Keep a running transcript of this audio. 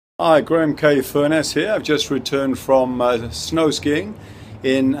Hi, Graham K. Furness here. I've just returned from snow skiing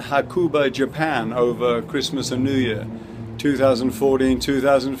in Hakuba, Japan over Christmas and New Year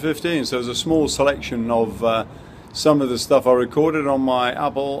 2014-2015. So there's a small selection of some of the stuff I recorded on my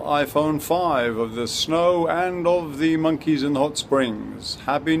Apple iPhone 5 of the snow and of the monkeys in the hot springs.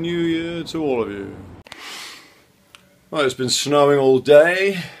 Happy New Year to all of you. Well, it's been snowing all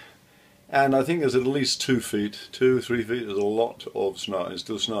day. And I think there's at least 2 feet, 2-3 feet. There's a lot of snow. It's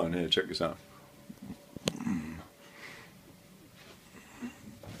still snowing here. Check this out.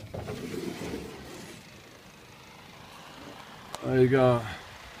 There you go.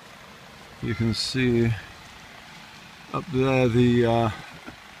 You can see up there the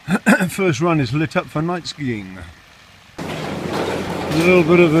first run is lit up for night skiing. A little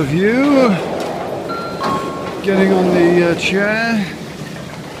bit of a view. Getting on the chair.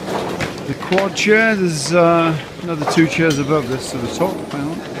 The quad chair, there's another 2 chairs above this to the top. Hang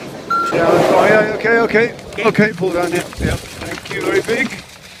on. Yeah, oh yeah, okay, pull down here. Yeah, thank you, very big.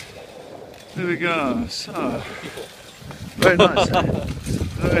 There we go. So, very nice,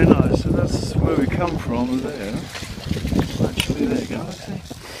 very nice. And that's where we come from there. Actually, there you go.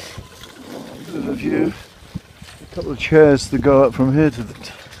 Bit of a view. A couple of chairs to go up from here to the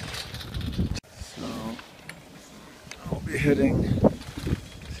top. So, I'll be heading.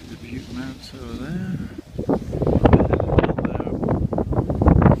 Mounts over there.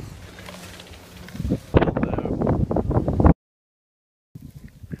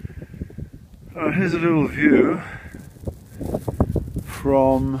 Here's a little view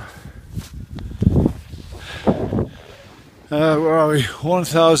from where are we?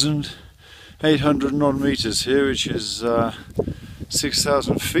 1,800 odd meters here, which is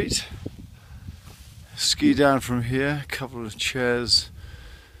 6,000 feet. Ski down from here, a couple of chairs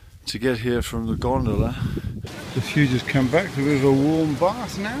to get here from the gondola. The few just come back to a bit of a warm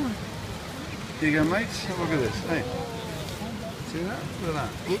bath now. Here you go, mates. Have a look at this. Hey, see that? Look at that.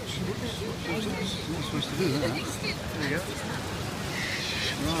 Whoops. You're not supposed to do that. There you go.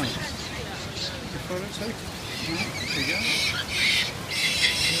 Right. Your photo take. There you go.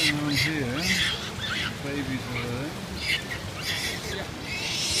 Going on here. Babies over there.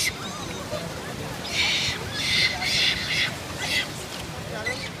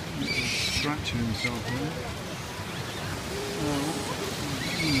 Scratching himself there.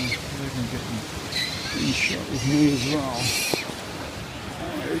 They can get in shot with me as well.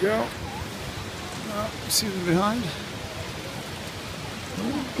 There you go. See them behind?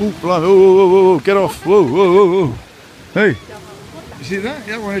 Oh, blimey. Whoa, get off. Whoa. Hey, you see that?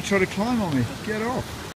 Yeah, when they try to climb on me. Get off.